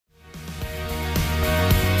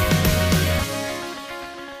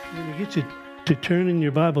get you to turn in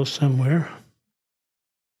your Bible somewhere.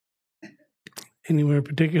 Anywhere in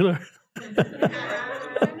particular?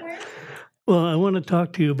 Well, I want to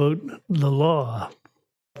talk to you about the law.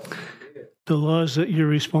 The laws that you're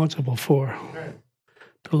responsible for.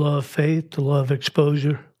 The law of faith, the law of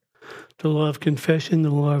exposure, the law of confession, the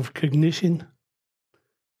law of cognition.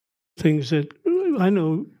 Things that I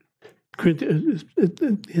know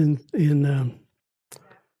in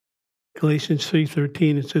Galatians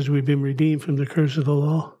 3:13, it says we've been redeemed from the curse of the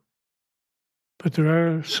law. But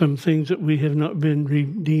there are some things that we have not been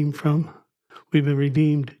redeemed from. We've been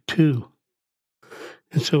redeemed to.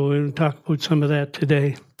 And so we're going to talk about some of that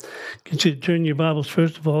today. Get you to turn your Bibles,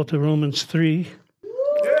 first of all, to Romans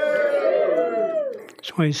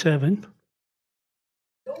 3:27.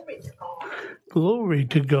 Glory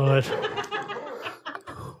to God.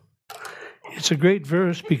 It's a great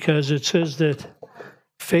verse because it says that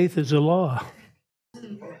faith is a law.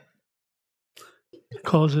 It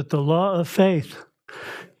calls it the law of faith.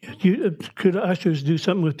 Could ushers do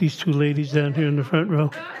something with these two ladies down here in the front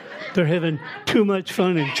row? They're having too much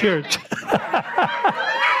fun in church.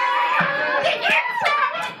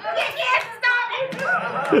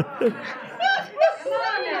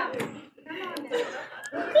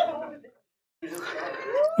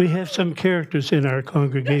 We have some characters in our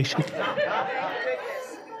congregation.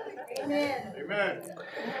 Amen.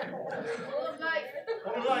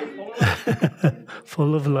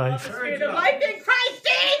 Full of life. Spirit of life in Christ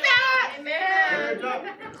Jesus. Amen.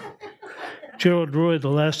 Gerald Roy, the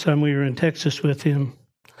last time we were in Texas with him,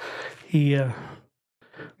 we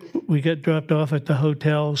got dropped off at the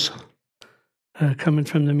hotels coming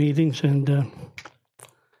from the meetings, and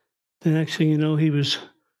the next thing you know, he was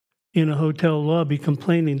in a hotel lobby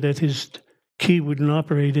complaining that his key wouldn't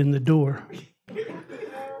operate in the door.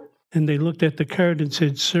 And they looked at the card and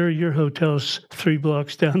said, "Sir, your hotel's 3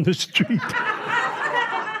 blocks down the street."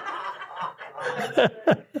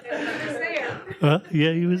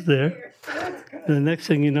 Yeah, he was there. And the next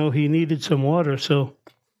thing you know, he needed some water, so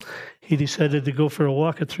he decided to go for a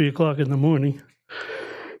walk at 3 o'clock in the morning.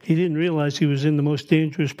 He didn't realize he was in the most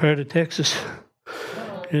dangerous part of Texas.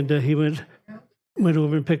 And he went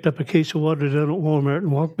over and picked up a case of water down at Walmart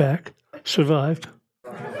and walked back. Survived.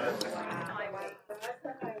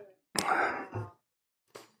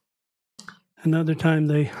 Another time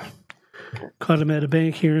they caught him at a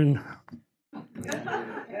bank here in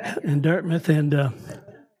Dartmouth, and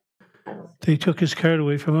they took his card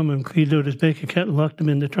away from him and cleaned out his bank account and locked him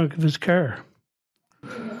in the trunk of his car.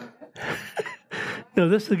 No,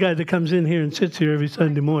 this is the guy that comes in here and sits here every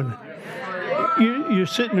Sunday morning. You're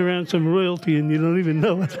sitting around some royalty and you don't even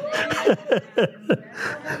know it.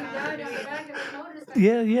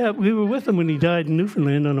 Yeah, we were with him when he died in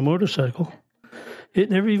Newfoundland on a motorcycle. It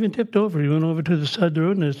never even tipped over. He went over to the side of the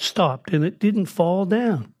road and it stopped, and it didn't fall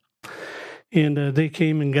down. And they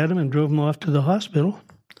came and got him and drove him off to the hospital.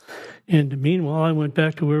 And meanwhile, I went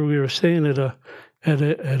back to where we were staying at a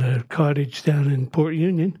cottage down in Port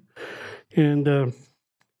Union, and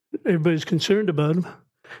everybody's concerned about him.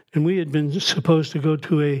 And we had been supposed to go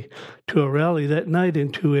to a rally that night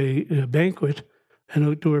and to a banquet, an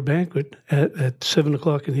outdoor banquet at 7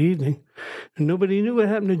 o'clock in the evening, and nobody knew what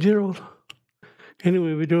happened to Gerald.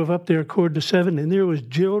 Anyway, we drove up there 7:15, and there was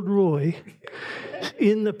Gerald Roy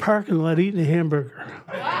in the parking lot eating a hamburger.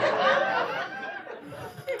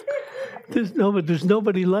 There's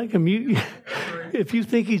nobody like him. If you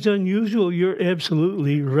think he's unusual, you're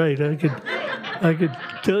absolutely right. I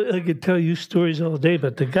could tell you stories all day,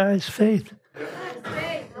 but the guy's faith.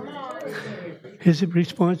 His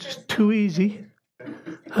response is too easy.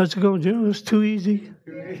 How's it going, Gerald? It's too easy.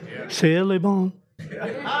 C'est le bon.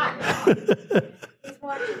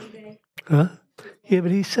 Huh? Yeah,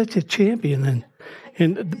 but he's such a champion,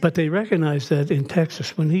 but they recognize that in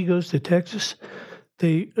Texas. When he goes to Texas,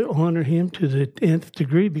 they honor him to the nth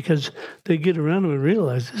degree because they get around him and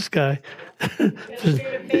realize this guy,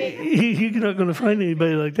 you're not going to find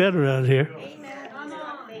anybody like that around here.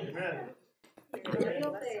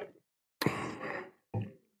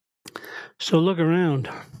 So look around.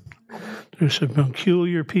 There's some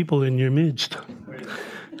peculiar people in your midst.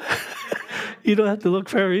 You don't have to look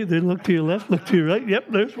far either. Look to your left, look to your right. Yep,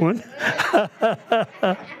 there's one.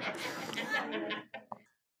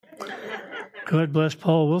 God bless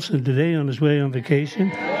Paul Wilson today on his way on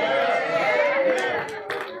vacation.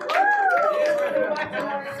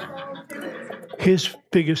 His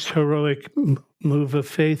biggest heroic move of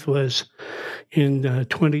faith was in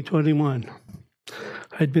 2021.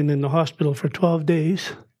 I'd been in the hospital for 12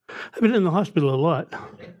 days. I've been in the hospital a lot.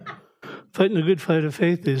 Fighting a good fight of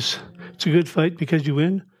faith it's a good fight because you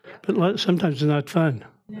win, but sometimes it's not fun.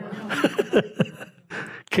 No.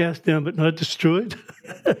 Cast down but not destroyed.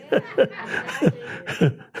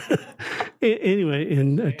 Anyway,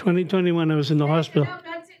 in 2021, I was in the hospital.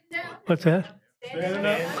 What's that?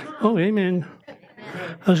 Oh, amen.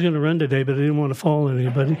 I was going to run today, but I didn't want to fall on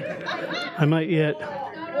anybody. I might yet.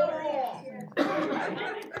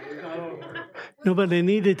 No, but I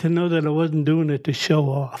needed to know that I wasn't doing it to show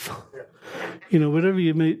off. You know, whatever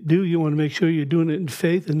you may do, you want to make sure you're doing it in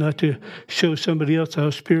faith and not to show somebody else how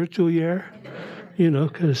spiritual you are. You know,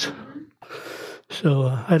 because... So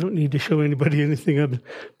I don't need to show anybody anything. I've been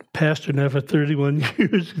pastor now for 31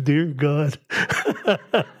 years. Dear God.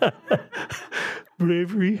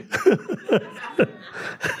 Bravery.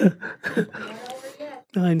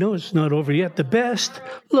 I know it's not over yet. The best,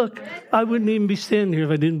 look, I wouldn't even be standing here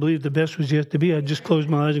if I didn't believe the best was yet to be. I'd just close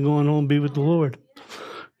my eyes and go on home and be with the Lord.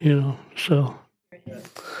 You know, so.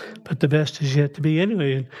 But the best is yet to be.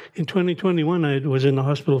 Anyway, in 2021, I was in the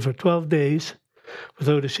hospital for 12 days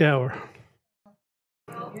without a shower.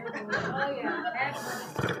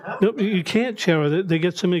 No, you can't shower. They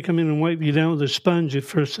get somebody come in and wipe you down with a sponge at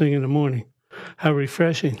first thing in the morning. How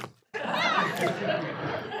refreshing.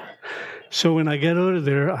 So when I got out of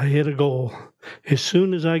there, I hit a goal. As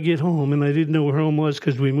soon as I get home, and I didn't know where home was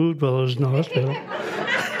because we moved while I was in the hospital.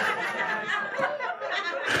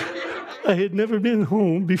 I had never been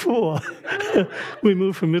home before. We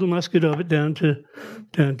moved from Middle Muscatobit down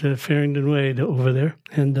to Farrington Way over there.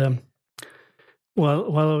 And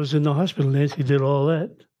while I was in the hospital, Nancy did all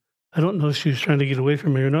that. I don't know if she was trying to get away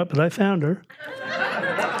from me or not, but I found her.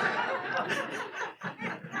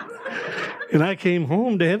 And I came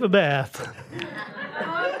home to have a bath. Oh,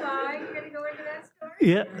 my. You're going to go into that story?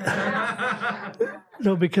 Yeah.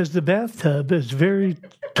 No, because the bathtub is very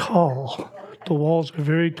tall. The walls are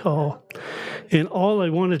very tall. And all I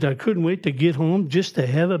wanted, I couldn't wait to get home just to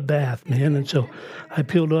have a bath, man. And so I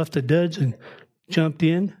peeled off the duds and jumped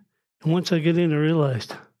in. And once I get in, I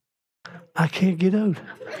realized I can't get out.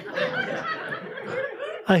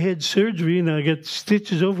 I had surgery and I got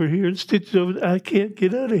stitches over here and stitches over there. I can't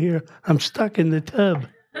get out of here. I'm stuck in the tub.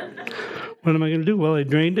 What am I going to do? Well, I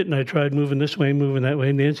drained it and I tried moving this way, moving that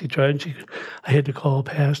way. Nancy tried and I had to call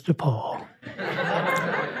Pastor Paul.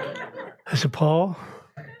 I said, Paul,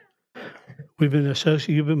 you've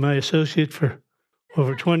been my associate for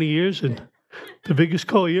over 20 years and the biggest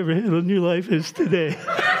call you ever had in your life is today.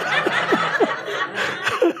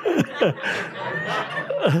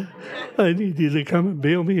 I need you to come and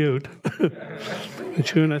bail me out. And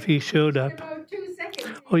sure enough, he showed up.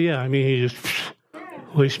 Oh, yeah, I mean, he just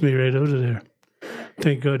hoisted me right out of there.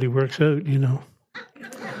 Thank God he works out, you know.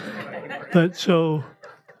 But so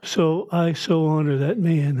I so honor that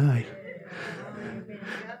man.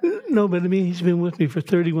 No, but I mean, he's been with me for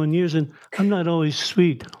 31 years, and I'm not always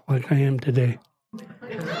sweet like I am today.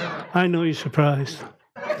 I know you're surprised.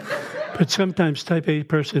 But sometimes type A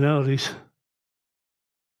personalities,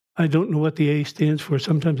 I don't know what the A stands for.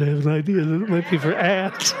 Sometimes I have an idea that it might be for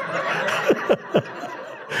ass.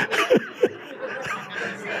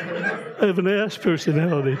 I have an ass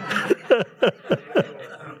personality.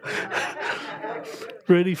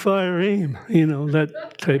 Ready, fire, aim. You know,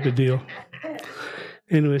 that type of deal.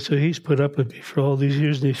 Anyway, so he's put up with me for all these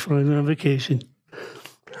years, and he's finally on vacation.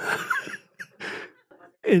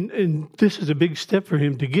 And this is a big step for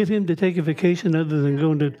him, to get him to take a vacation other than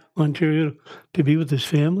going to Ontario to be with his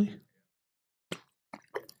family.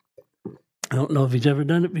 I don't know if he's ever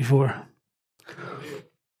done it before.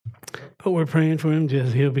 But we're praying for him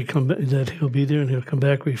that he'll be there and he'll come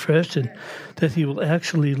back refreshed, and that he will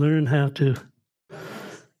actually learn how to.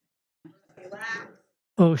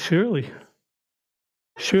 Oh, Shirley's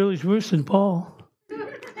worse than Paul.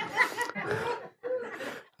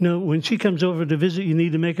 No, when she comes over to visit, you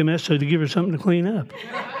need to make a mess so to give her something to clean up.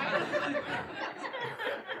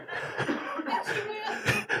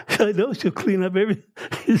 I know she'll clean up everything.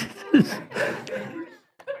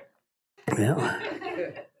 Well.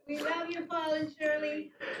 We love you, Paul and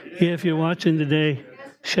Shirley. Yeah, if you're watching today,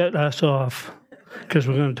 shut us off, because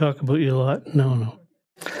we're going to talk about you a lot. No.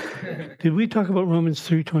 Did we talk about Romans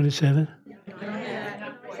 3:27?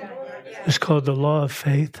 It's called the law of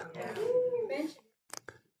faith.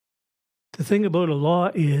 The thing about a law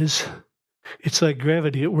is, it's like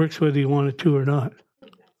gravity. It works whether you want it to or not.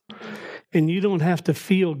 And you don't have to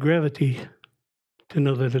feel gravity to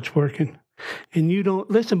know that it's working. And you don't,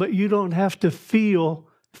 listen, but you don't have to feel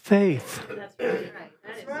faith. That's right.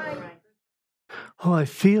 That's right. Oh, I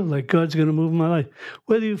feel like God's going to move my life.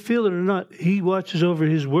 Whether you feel it or not, He watches over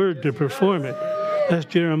His word to perform it. That's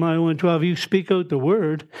Jeremiah 1:12. You speak out the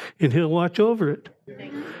word, and He'll watch over it.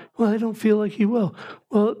 Well, I don't feel like He will.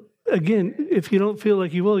 Well, again, if you don't feel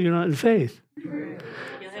like you will, you're not in faith. You'll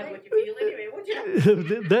have what you feel anyway, won't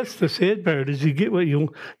you? That's the sad part, is you get what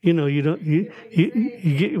you get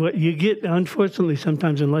what you get. Unfortunately,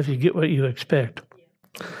 sometimes in life you get what you expect.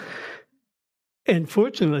 And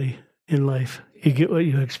fortunately, in life, you get what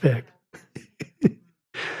you expect.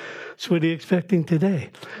 So what are you expecting today?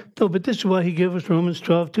 No, but this is why he gave us Romans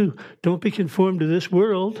 12:2. Don't be conformed to this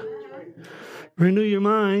world. Renew your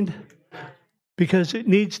mind, because it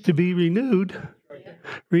needs to be renewed.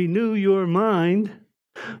 Renew your mind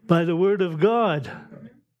by the word of God,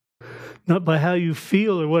 not by how you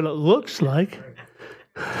feel or what it looks like.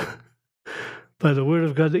 By the word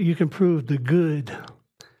of God, that you can prove the good,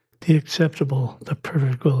 the acceptable, the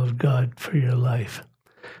perfect will of God for your life.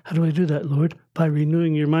 How do I do that, Lord? By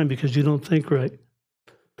renewing your mind, because you don't think right.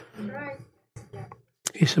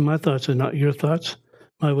 He said, my thoughts are not your thoughts.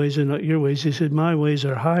 My ways are not your ways. He said, my ways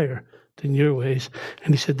are higher than your ways.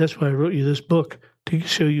 And he said, that's why I wrote you this book, to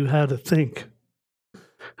show you how to think.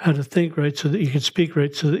 How to think right so that you can speak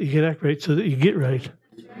right, so that you can act right, so that you get right.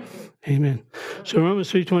 Amen. So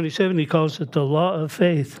Romans 3:27, he calls it the law of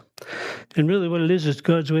faith. And really what it is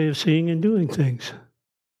God's way of seeing and doing things.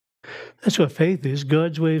 That's what faith is,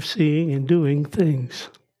 God's way of seeing and doing things.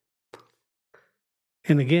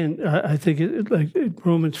 And again, I think like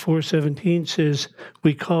Romans 4:17 says,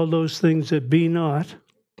 we call those things that be not.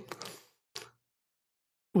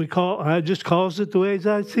 I just calls it the way as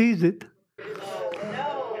I sees it.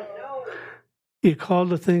 No. You call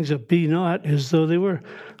the things that be not as though they were.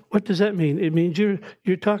 What does that mean? It means you're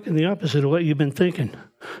talking the opposite of what you've been thinking.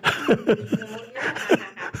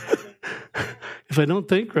 If I don't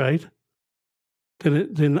think right,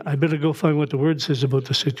 then I better go find what the Word says about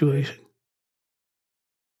the situation.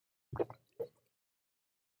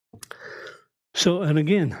 So, and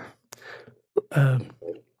again, I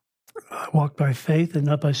walk by faith and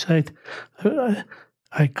not by sight.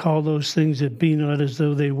 I call those things that be not as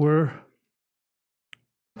though they were.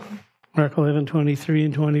 Mark 11:23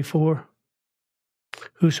 and 24.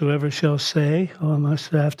 Whosoever shall say, I must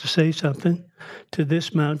have to say something, to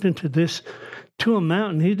this mountain, to a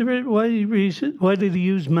mountain. Why did he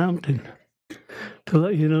use mountain? To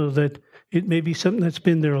let you know that it may be something that's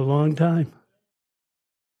been there a long time.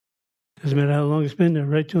 Doesn't matter how long it's been there,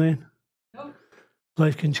 right, Joanne? Nope.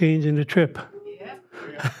 Life can change in a trip. Yeah.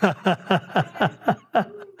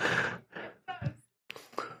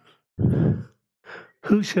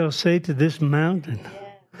 Who shall say to this mountain?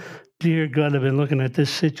 Dear God, I've been looking at this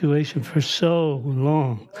situation for so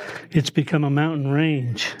long. It's become a mountain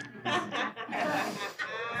range.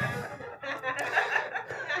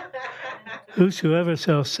 Whosoever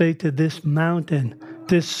shall say to this mountain,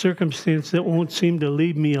 this circumstance that won't seem to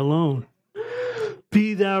leave me alone,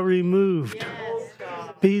 be thou removed,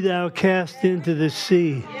 be thou cast into the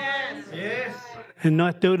sea, and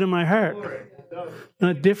not doubt in my heart,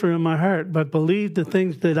 not differ in my heart, but believe the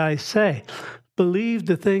things that I say. Believe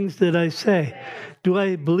the things that I say. Do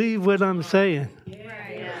I believe what I'm saying?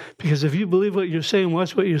 Because if you believe what you're saying,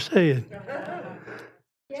 watch what you're saying.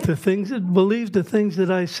 Believe the things that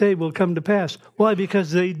I say will come to pass. Why?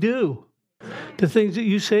 Because they do. The things that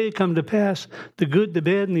you say come to pass, the good, the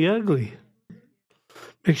bad, and the ugly.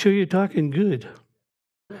 Make sure you're talking good.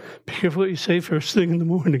 Be careful what you say first thing in the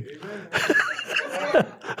morning.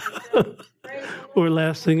 Or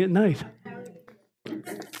last thing at night.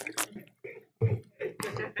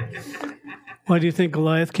 Why do you think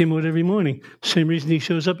Goliath came out every morning? Same reason he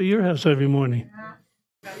shows up at your house every morning.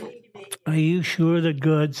 Are you sure that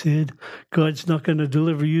God said, God's not going to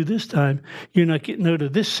deliver you this time? You're not getting out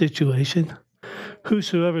of this situation.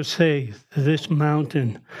 Whosoever say to this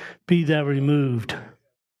mountain, be thou removed.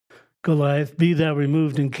 Goliath, be thou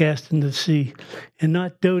removed and cast into the sea. And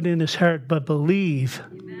not doubt in his heart, but believe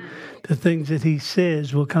the things that he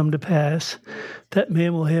says will come to pass. That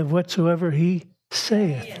man will have whatsoever he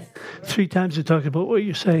saith. 3 times it talks about what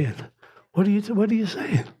you're saying. What are you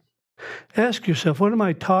saying? Ask yourself, what am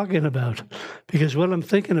I talking about? Because what I'm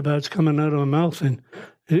thinking about is coming out of my mouth, and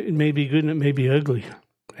it may be good and it may be ugly.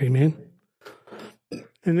 Amen?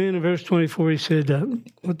 And then in verse 24, he said,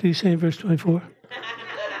 what did he say in verse 24?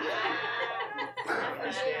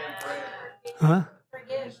 Huh?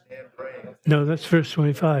 No, that's verse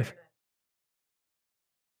 25.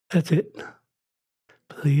 That's it.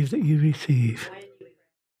 Believe that you receive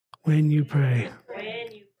when you pray.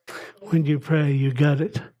 When you pray, you got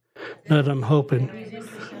it. Not I'm hoping.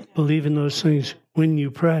 Believe in those things. When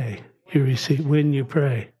you pray, you receive. When you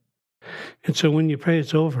pray. And so when you pray,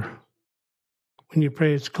 it's over. When you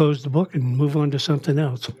pray, it's close the book and move on to something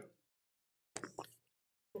else.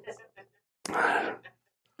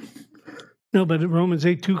 No, but Romans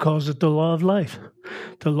 8:2 calls it the law of life.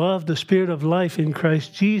 The law of the Spirit of life in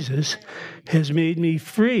Christ Jesus has made me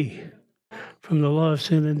free from the law of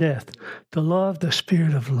sin and death. The law of the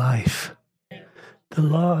Spirit of life. The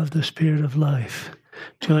law of the Spirit of life.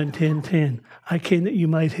 John 10:10. I came that you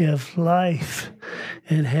might have life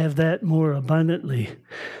and have that more abundantly.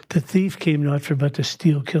 The thief came not for but to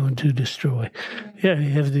steal, kill, and to destroy. Yeah,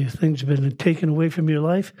 have the things been taken away from your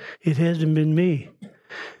life? It hasn't been me.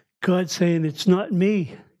 God's saying it's not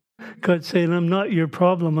me. God's saying I'm not your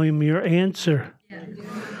problem, I'm your answer.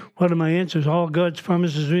 What are my answers? All God's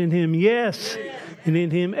promises are in Him, yes. And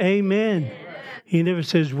in Him, amen. He never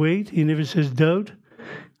says wait. He never says doubt.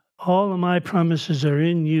 All of my promises are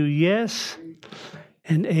in you, yes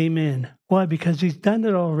and amen. Why? Because He's done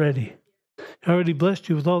it already. He already blessed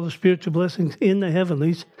you with all the spiritual blessings in the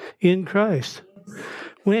heavenlies in Christ.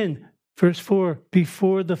 When? Verse 4,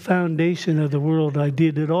 before the foundation of the world, I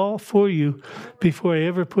did it all for you before I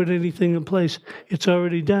ever put anything in place. It's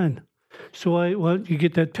already done. So you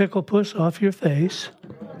get that pickle puss off your face.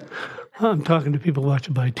 I'm talking to people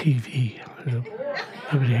watching by TV.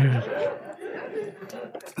 Nobody hears it.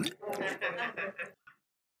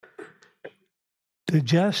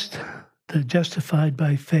 The justified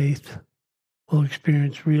by faith will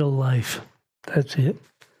experience real life. That's it.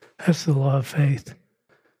 That's the law of faith.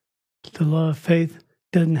 The law of faith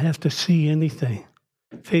doesn't have to see anything.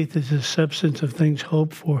 Faith is the substance of things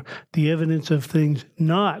hoped for, the evidence of things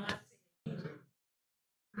not.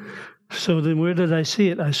 So then where did I see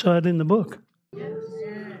it? I saw it in the book.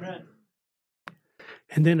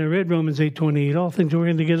 And then I read Romans 8:28. All things are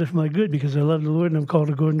working together for my good because I love the Lord and I'm called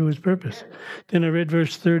according to His purpose. Then I read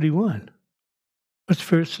verse 31. What's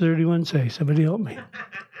verse 31 say? Somebody help me.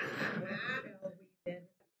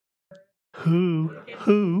 Who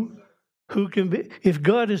can be? If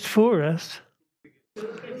God is for us,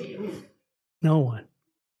 no one.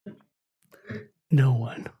 No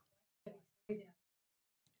one. The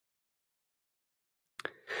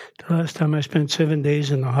last time I spent 7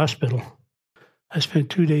 days in the hospital, I spent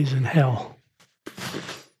 2 days in hell.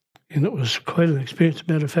 And it was quite an experience. As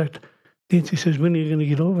a matter of fact, Nancy says, when are you going to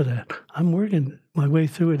get over that? I'm working my way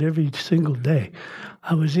through it every single day.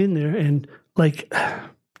 I was in there and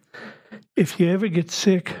if you ever get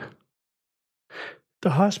sick,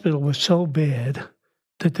 the hospital was so bad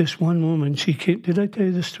that this one woman, she came. Did I tell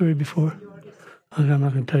you this story before? I'm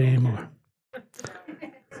not going to tell you anymore.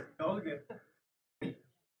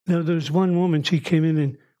 No, there was one woman, she came in,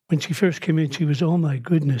 and when she first came in, she was, oh my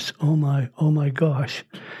goodness, oh my gosh.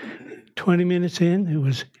 20 minutes in, it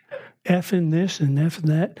was effing this and effing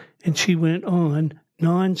that, and she went on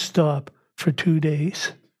nonstop for 2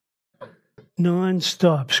 days.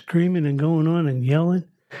 Nonstop, screaming and going on and yelling,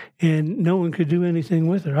 and no one could do anything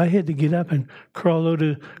with her. I had to get up and crawl out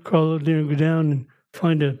there and go down and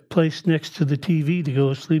find a place next to the TV to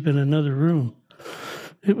go sleep in another room.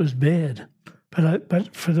 It was bad.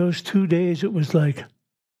 But for those 2 days, it was like,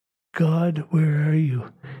 God, where are you?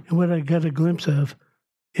 And what I got a glimpse of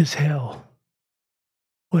is hell.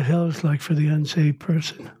 What hell is like for the unsaved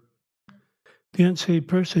person. The unsaved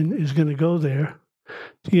person is going to go there.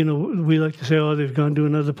 You know, we like to say, oh, they've gone to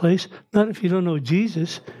another place. Not if you don't know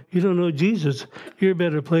Jesus. You don't know Jesus. Your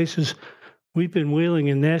better place is weeping, wailing,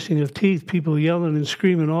 and gnashing of teeth, people yelling and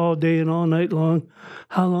screaming all day and all night long.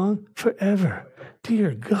 How long? Forever.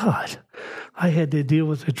 Dear God. I had to deal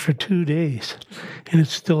with it for 2 days, and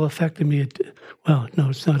it's still affecting me. Well, no,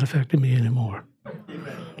 it's not affecting me anymore.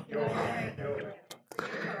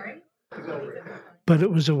 But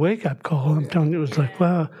it was a wake-up call. I'm telling you, it was like,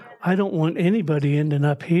 wow, I don't want anybody ending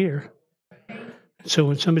up here. So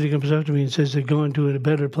when somebody comes up to me and says they're going to a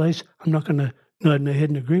better place, I'm not going to nod my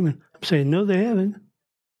head in agreement. I'm saying, no, they haven't.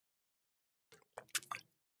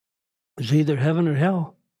 There's either heaven or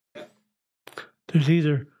hell. There's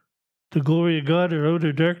either the glory of God or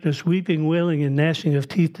outer darkness, weeping, wailing, and gnashing of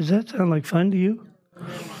teeth. Does that sound like fun to you?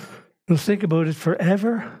 Well, think about it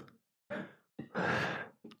forever.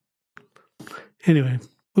 Anyway,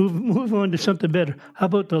 move on to something better. How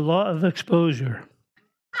about the law of exposure?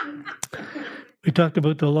 We talked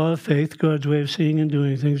about the law of faith, God's way of seeing and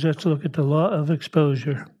doing things. Let's look at the law of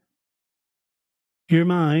exposure. Your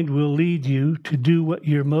mind will lead you to do what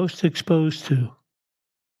you're most exposed to.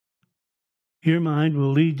 Your mind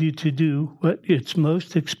will lead you to do what it's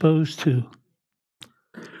most exposed to.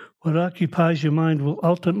 What occupies your mind will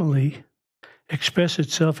ultimately express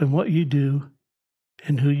itself in what you do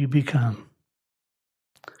and who you become.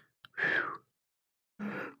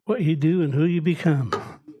 What you do and who you become.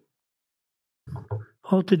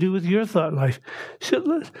 All to do with your thought life.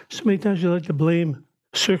 So many times you like to blame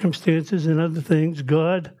circumstances and other things,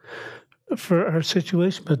 God, for our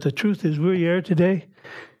situation. But the truth is, where you are today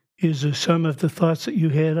is the sum of the thoughts that you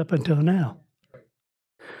had up until now.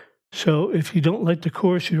 So if you don't like the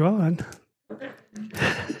course you're on,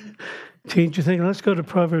 change your thinking. Let's go to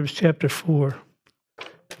Proverbs chapter 4,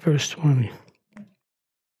 verse 20.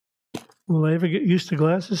 Will I ever get used to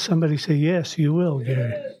glasses? Somebody say, yes, you will,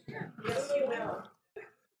 Gary. Yes, you will.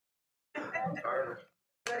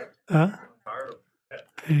 Huh?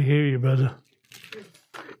 I hear you, brother.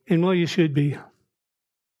 And well, you should be.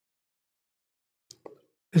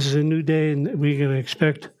 This is a new day, and we're going to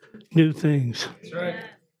expect new things. That's right.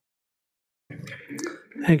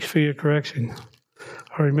 Thanks for your correction.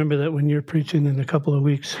 I'll remember that when you're preaching in a couple of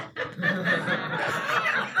weeks.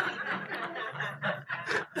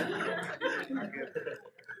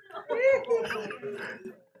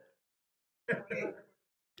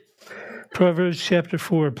 Proverbs chapter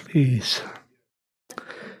 4, please.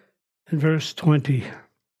 In verse 20.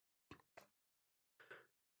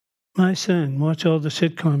 My son, watch all the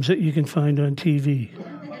sitcoms that you can find on TV.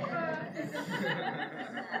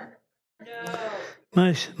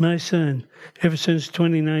 My son, ever since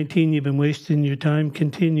 2019, you've been wasting your time.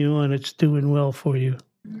 Continue on. It's doing well for you.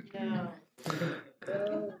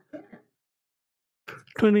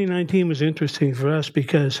 2019 was interesting for us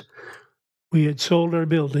because we had sold our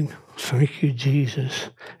building. Thank you, Jesus.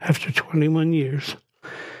 After 21 years.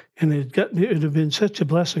 And it had been such a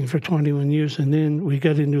blessing for 21 years. And then we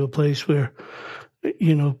got into a place where,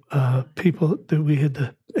 people that we had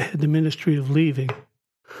the ministry of leaving.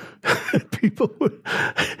 people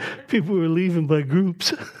were leaving by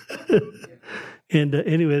groups. And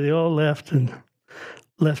anyway, they all left and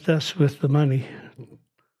left us with the money,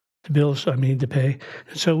 the bills, to pay.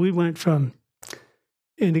 And so we went from,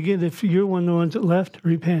 and again, if you're one of the ones that left,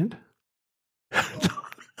 repent.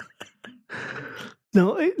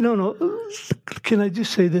 No. Can I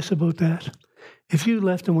just say this about that? If you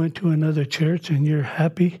left and went to another church and you're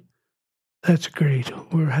happy, that's great.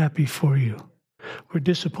 We're happy for you. We're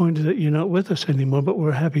disappointed that you're not with us anymore, but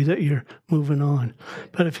we're happy that you're moving on.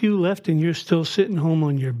 But if you left and you're still sitting home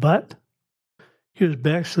on your butt, you're as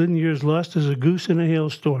backslidden, you're as lost as a goose in a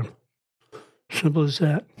hailstorm. Simple as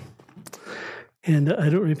that. And I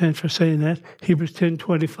don't repent for saying that. Hebrews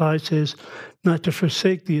 10:25 says, not to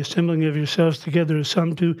forsake the assembling of yourselves together as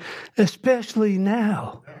some do, especially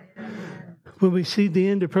now, when we see the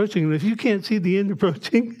end approaching. And if you can't see the end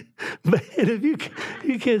approaching, and if you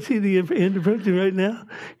can't see the end approaching right now,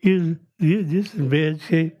 you're just in bad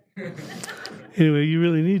shape. Anyway, you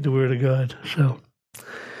really need the Word of God. So,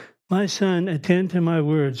 my son, attend to my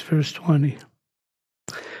words, verse 20.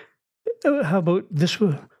 How about this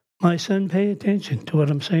one? My son, pay attention to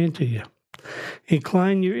what I'm saying to you.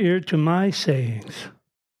 Incline your ear to my sayings.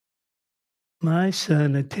 My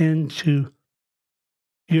son, attend to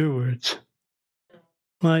your words.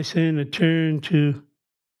 My son, attend to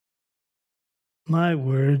my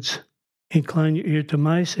words. Incline your ear to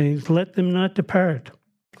my sayings. Let them not depart.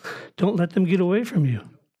 Don't let them get away from you.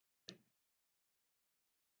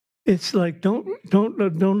 It's like don't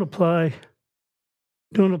apply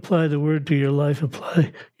the word to your life.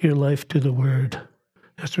 Apply your life to the word.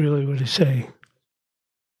 That's really what he's saying.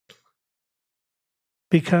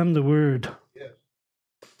 Become the word. Yes.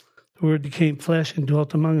 The word became flesh and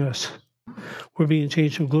dwelt among us. We're being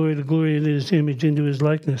changed from glory to glory in his image, into his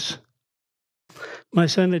likeness. My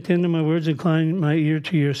son, attend to my words, incline my ear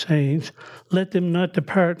to your sayings. Let them not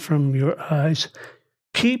depart from your eyes.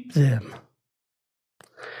 Keep them.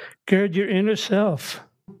 Guard your inner self.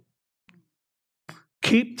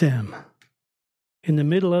 Keep them in the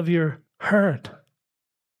middle of your heart,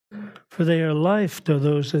 for they are life to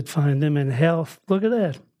those that find them, and health. Look at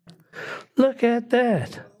that. Look at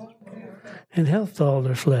that. And health to all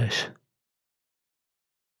their flesh.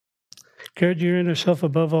 Guard your inner self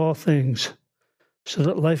above all things, so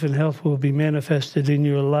that life and health will be manifested in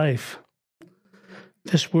your life.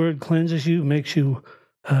 This word cleanses you, makes you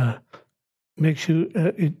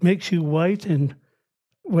white, and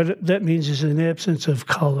what that means is an absence of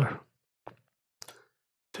color.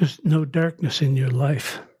 There's no darkness in your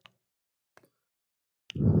life.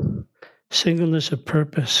 Singleness of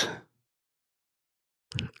purpose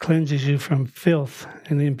cleanses you from filth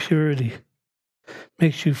and impurity,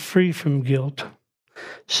 makes you free from guilt.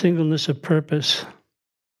 Singleness of purpose.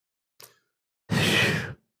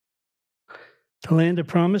 The land of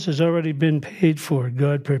promise has already been paid for.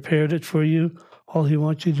 God prepared it for you. All he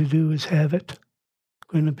wants you to do is have it.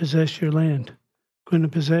 Going to possess your land. Going to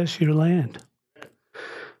possess your land.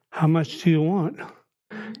 How much do you want?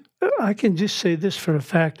 I can just say this for a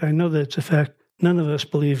fact. I know that it's a fact. None of us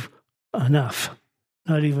believe enough.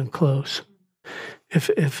 Not even close.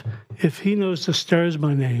 If he knows the stars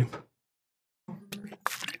by name,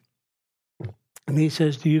 and he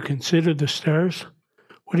says, do you consider the stars?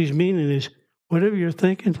 What he's meaning is, whatever you're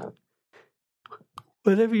thinking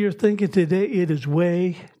today, it is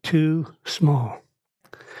way too small.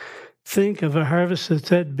 Think of a harvest that's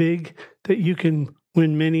that big that you can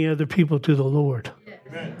win many other people to the Lord.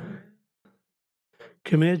 Amen.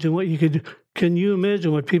 Can you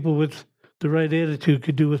imagine what people with the right attitude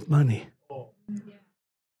could do with money?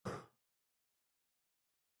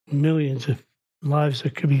 Millions of lives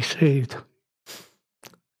that could be saved.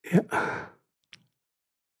 Yeah.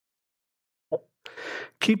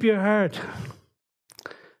 Keep your heart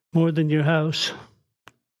more than your house.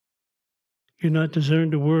 You're not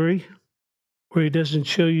designed to worry. Worry doesn't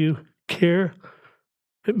show you care.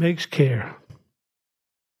 It makes care.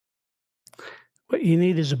 What you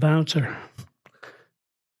need is a bouncer.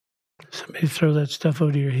 Somebody throw that stuff out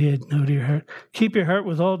of your head and out of your heart. Keep your heart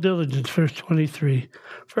with all diligence, verse 23.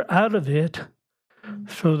 For out of it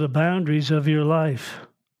flow the boundaries of your life.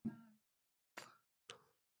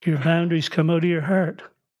 Your boundaries come out of your heart.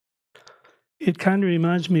 It kind of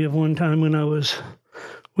reminds me of one time when I was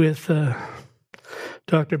with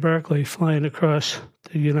Dr. Barclay flying across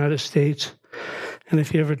the United States. And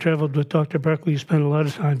if you ever traveled with Dr. Barclay, you spent a lot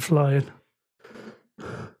of time flying.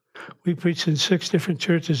 We preached in 6 different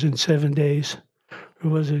churches in 7 days. Or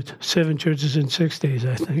was it 7 churches in 6 days,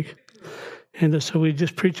 I think. And so we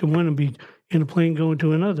just preach in one and be in a plane going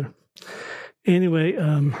to another. Anyway,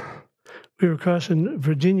 we were crossing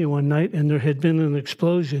Virginia one night, and there had been an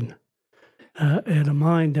explosion at a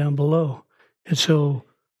mine down below. And so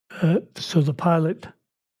the pilot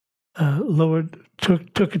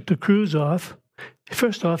took the crews off.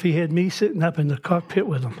 First off, he had me sitting up in the cockpit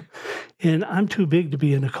with him. And I'm too big to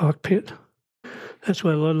be in the cockpit. That's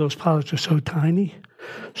why a lot of those pilots are so tiny.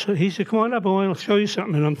 So he said, come on up, I want to show you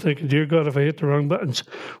something. And I'm thinking, dear God, if I hit the wrong buttons,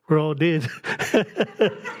 we're all dead.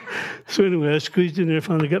 So anyway, I squeezed in there,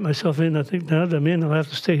 finally got myself in. I think, now that I'm in, I'll have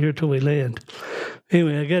to stay here till we land.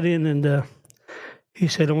 Anyway, I got in, and he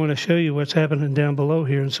said, I want to show you what's happening down below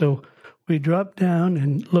here. And so we dropped down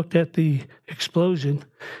and looked at the explosion.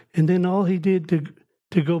 And then all he did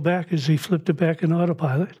to go back is he flipped it back in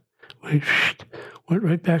autopilot. We went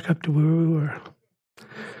right back up to where we were.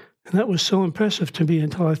 And that was so impressive to me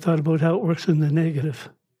until I thought about how it works in the negative.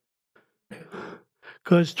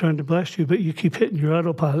 God's trying to bless you, but you keep hitting your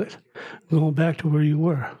autopilot, going back to where you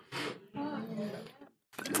were.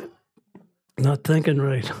 Not thinking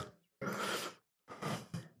right.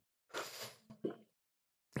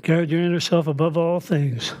 Guard your inner self above all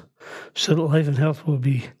things, so that life and health will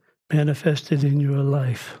be manifested in your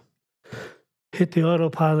life. Hit the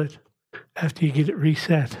autopilot after you get it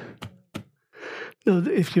reset. No,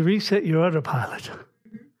 if you reset your autopilot,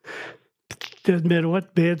 doesn't matter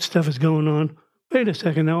what bad stuff is going on. Wait a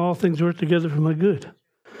second, now all things work together for my good.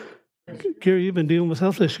 Gary, you've been dealing with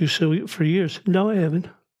health issues for years. No, I haven't.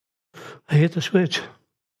 I hit the switch.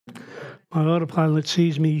 My autopilot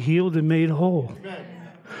sees me healed and made whole.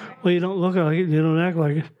 Well, you don't look like it, you don't act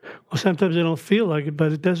like it. Well, sometimes I don't feel like it,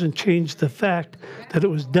 but it doesn't change the fact that it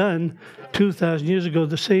was done 2,000 years ago.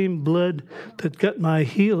 The same blood that got my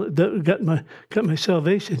got my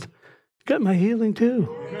salvation, got my healing too.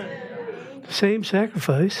 The same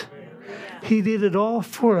sacrifice. He did it all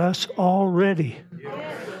for us already.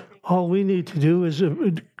 All we need to do is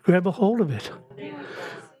grab a hold of it.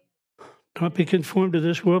 Not be conformed to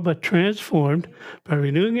this world, but transformed by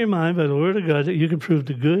renewing your mind by the Word of God, that you can prove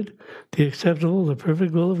the good, the acceptable, the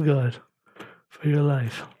perfect will of God for your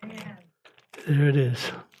life. There it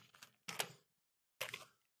is.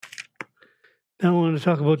 Now I want to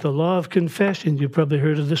talk about the law of confession. You've probably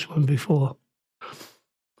heard of this one before.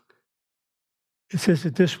 It says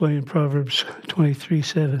it this way in Proverbs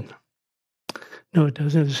 23:7. No, it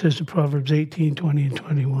doesn't. It says in Proverbs 18:20 and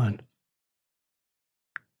 21.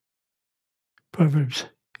 Proverbs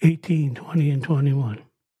 18:20 and 21.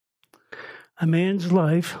 A man's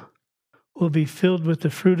life will be filled with the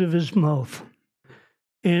fruit of his mouth,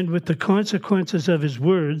 and with the consequences of his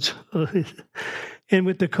words, and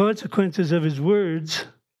with the consequences of his words,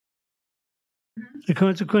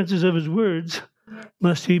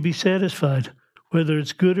 must he be satisfied, whether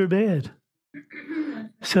it's good or bad.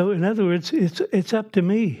 So, in other words, it's up to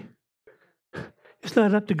me. It's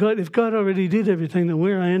not up to God. If God already did everything, then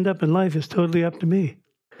where I end up in life is totally up to me.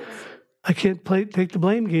 I can't take the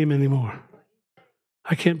blame game anymore.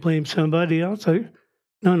 I can't blame somebody else.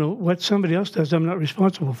 What somebody else does, I'm not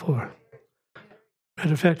responsible for.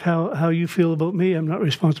 Matter of fact, how you feel about me, I'm not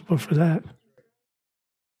responsible for that.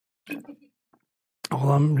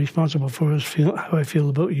 All I'm responsible for is how I feel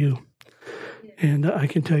about you. And I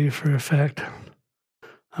can tell you for a fact,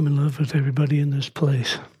 I'm in love with everybody in this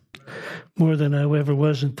place. More than I ever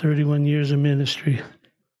was in 31 years of ministry.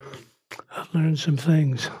 I've learned some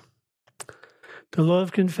things. The law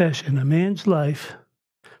of confession, a man's life,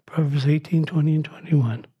 Proverbs 18, 20, and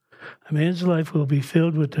 21. A man's life will be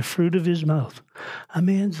filled with the fruit of his mouth. A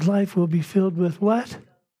man's life will be filled with what?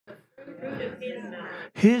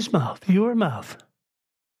 His mouth, your mouth.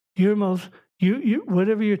 Your mouth, you,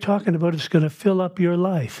 whatever you're talking about is going to fill up your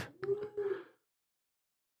life.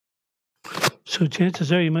 So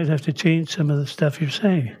chances are you might have to change some of the stuff you're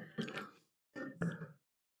saying.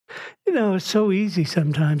 You know, it's so easy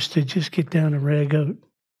sometimes to just get down and rag out.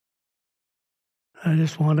 I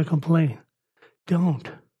just want to complain.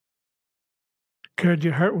 Don't. Guard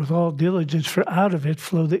your heart with all diligence, for out of it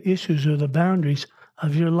flow the issues or the boundaries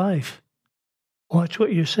of your life. Watch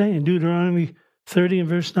what you're saying. Deuteronomy 30 and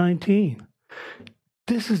verse 19.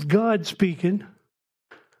 This is God speaking.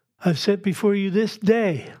 I've set before you this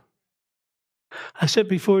day. I set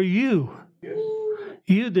before you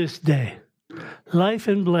this day, life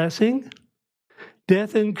and blessing,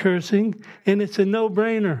 death and cursing, and it's a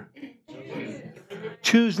no-brainer.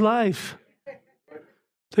 Choose life,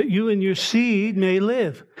 that you and your seed may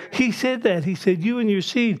live. He said that. He said, you and your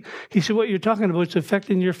seed. He said, what you're talking about is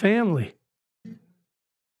affecting your family.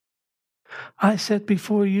 I set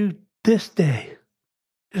before you this day.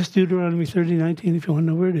 It's Deuteronomy 30:19, if you want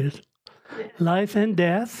to know where it is. Life and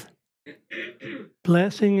death,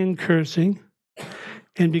 blessing and cursing.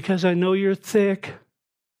 And because I know you're thick,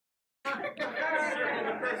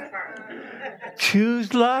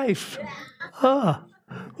 choose life. Ah,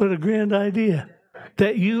 what a grand idea.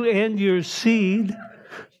 That you and your seed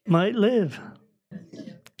might live.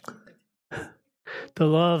 The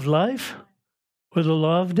law of life or the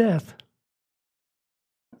law of death?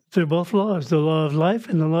 They're both laws, the law of life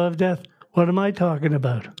and the law of death. What am I talking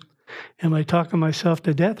about? Am I talking myself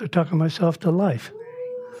to death or talking myself to life?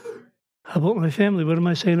 How about my family? What am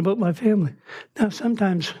I saying about my family? Now,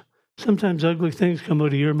 sometimes ugly things come out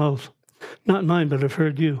of your mouth. Not mine, but I've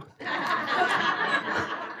heard you.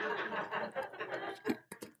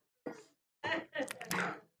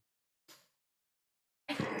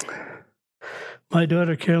 My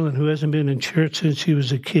daughter, Carolyn, who hasn't been in church since she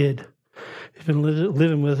was a kid, has been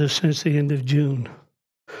living with us since the end of June.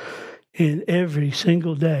 And every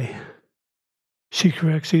single day, she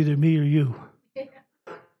corrects either me or you.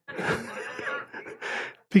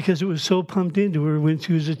 Because it was so pumped into her when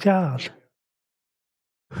she was a child.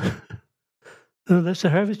 Oh, that's the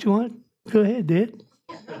harvest you want? Go ahead, Dad.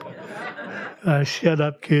 Shut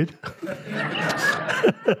up, kid.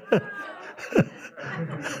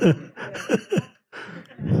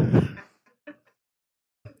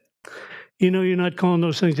 You know, you're not calling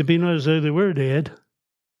those things to be not as though they were, Dad.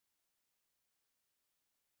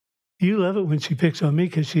 You love it when she picks on me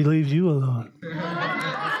because she leaves you alone.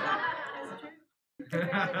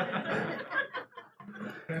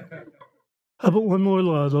 How about one more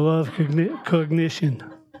law, the law of cognition.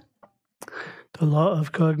 The law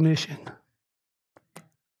of cognition.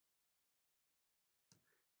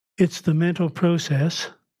 It's the mental process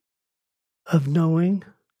of knowing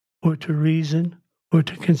or to reason or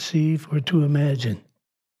to conceive or to imagine.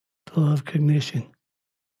 The law of cognition.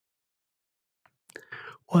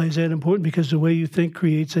 Why is that important? Because the way you think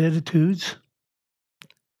creates attitudes.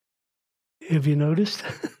 Have you noticed?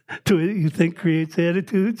 The way you think creates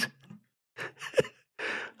attitudes.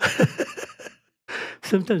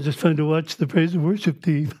 Sometimes it's fun to watch the praise and worship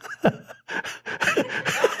team.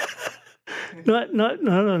 Not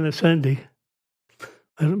on a Sunday.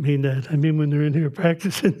 I don't mean that. I mean when they're in here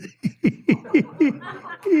practicing.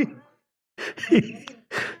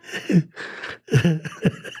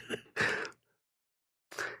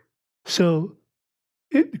 So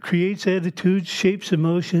it creates attitudes, shapes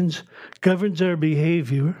emotions, governs our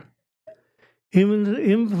behavior, even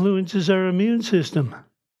influences our immune system.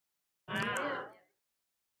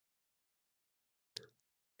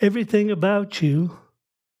 Everything about you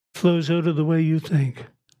flows out of the way you think.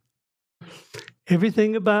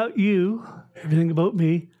 Everything about you, everything about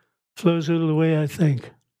me, flows out of the way I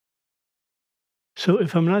think. So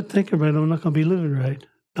if I'm not thinking right, I'm not going to be living right,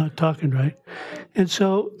 not talking right. And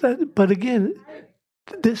so, but again,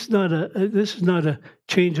 this is not a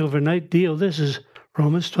change overnight deal. This is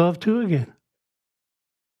Romans 12:2 again.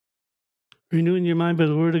 Renewing your mind by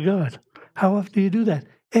the Word of God. How often do you do that?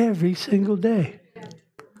 Every single day.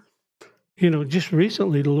 You know, just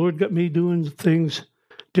recently, the Lord got me doing things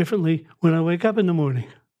differently when I wake up in the morning.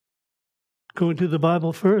 Going to the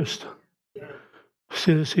Bible first.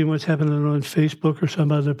 Instead of seeing what's happening on Facebook or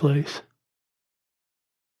some other place.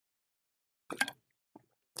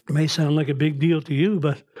 It may sound like a big deal to you,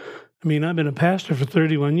 but I mean, I've been a pastor for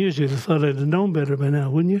 31 years. You'd have thought I'd have known better by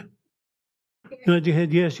now, wouldn't you? Nod your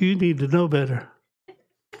head, yes, you need to know better.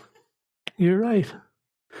 You're right.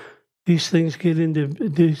 These things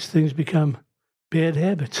become bad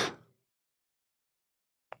habits.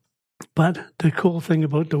 But the cool thing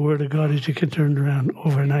about the Word of God is you can turn it around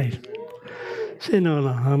overnight. Say, no,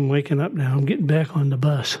 I'm waking up now. I'm getting back on the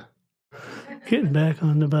bus. Getting back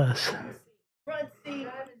on the bus.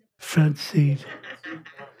 Front seat.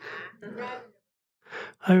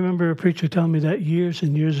 I remember a preacher telling me that years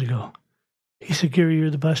and years ago. He said, Gary, you're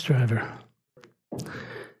the bus driver.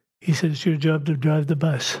 He said, it's your job to drive the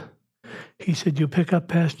bus. He said, you'll pick up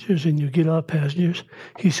passengers and you'll get off passengers.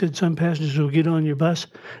 He said, some passengers will get on your bus,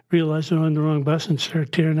 realize they're on the wrong bus, and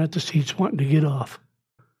start tearing at the seats wanting to get off.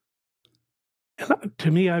 And to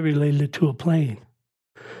me, I related it to a plane.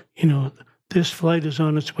 You know, this flight is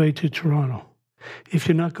on its way to Toronto. If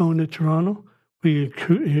you're not going to Toronto, we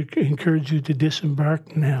encourage you to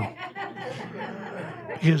disembark now.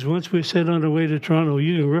 Because once we're set on our way to Toronto,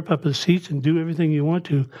 you can rip up the seats and do everything you want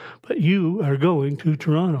to, but you are going to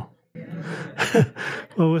Toronto.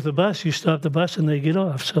 Well, with the bus, you stop the bus and they get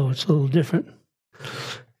off, so it's a little different.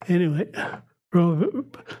 Anyway,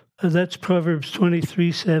 that's Proverbs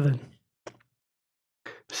 23:7.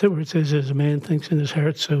 So where it says, as a man thinks in his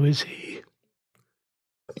heart, so is he.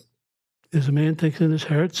 As a man thinks in his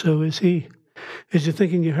heart, so is he. As you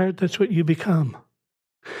think in your heart, that's what you become.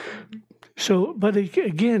 So, but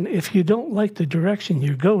again, if you don't like the direction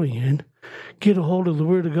you're going in, get a hold of the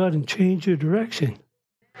Word of God and change your direction.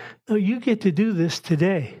 No, you get to do this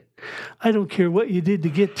today. I don't care what you did to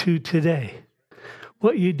get to today.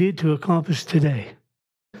 What you did to accomplish today.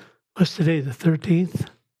 What's today, the 13th?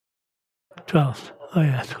 12th. Oh,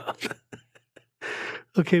 yeah, 12th.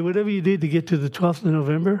 Okay, whatever you did to get to the 12th of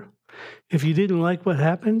November, if you didn't like what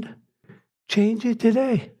happened, change it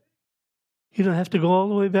today. You don't have to go all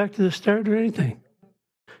the way back to the start or anything.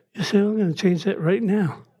 You say, I'm going to change that right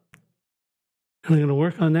now. And I'm going to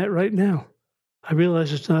work on that right now. I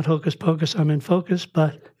realize it's not hocus pocus, I'm in focus,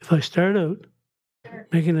 but if I start out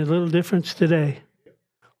making a little difference today,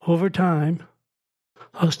 over time,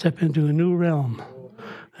 I'll step into a new realm,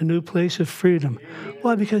 a new place of freedom.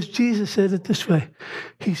 Why? Because Jesus said it this way.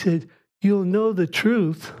 He said, you'll know the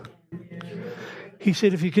truth. He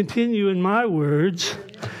said, if you continue in my words,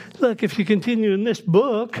 look, if you continue in this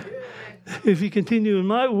book, if you continue in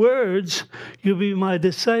my words, you'll be my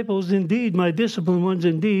disciples indeed, my disciplined ones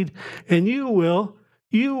indeed, and you will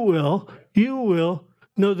know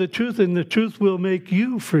the truth, and the truth will make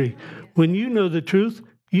you free. When you know the truth,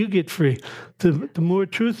 you get free. The more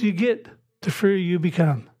truth you get, the freer you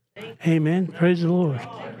become. Amen. Praise the Lord.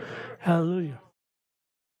 Hallelujah.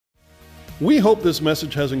 We hope this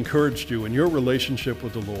message has encouraged you in your relationship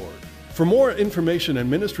with the Lord. For more information and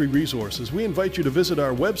ministry resources, we invite you to visit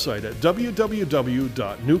our website at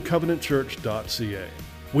www.newcovenantchurch.ca.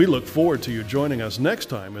 We look forward to you joining us next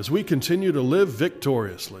time as we continue to live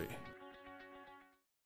victoriously.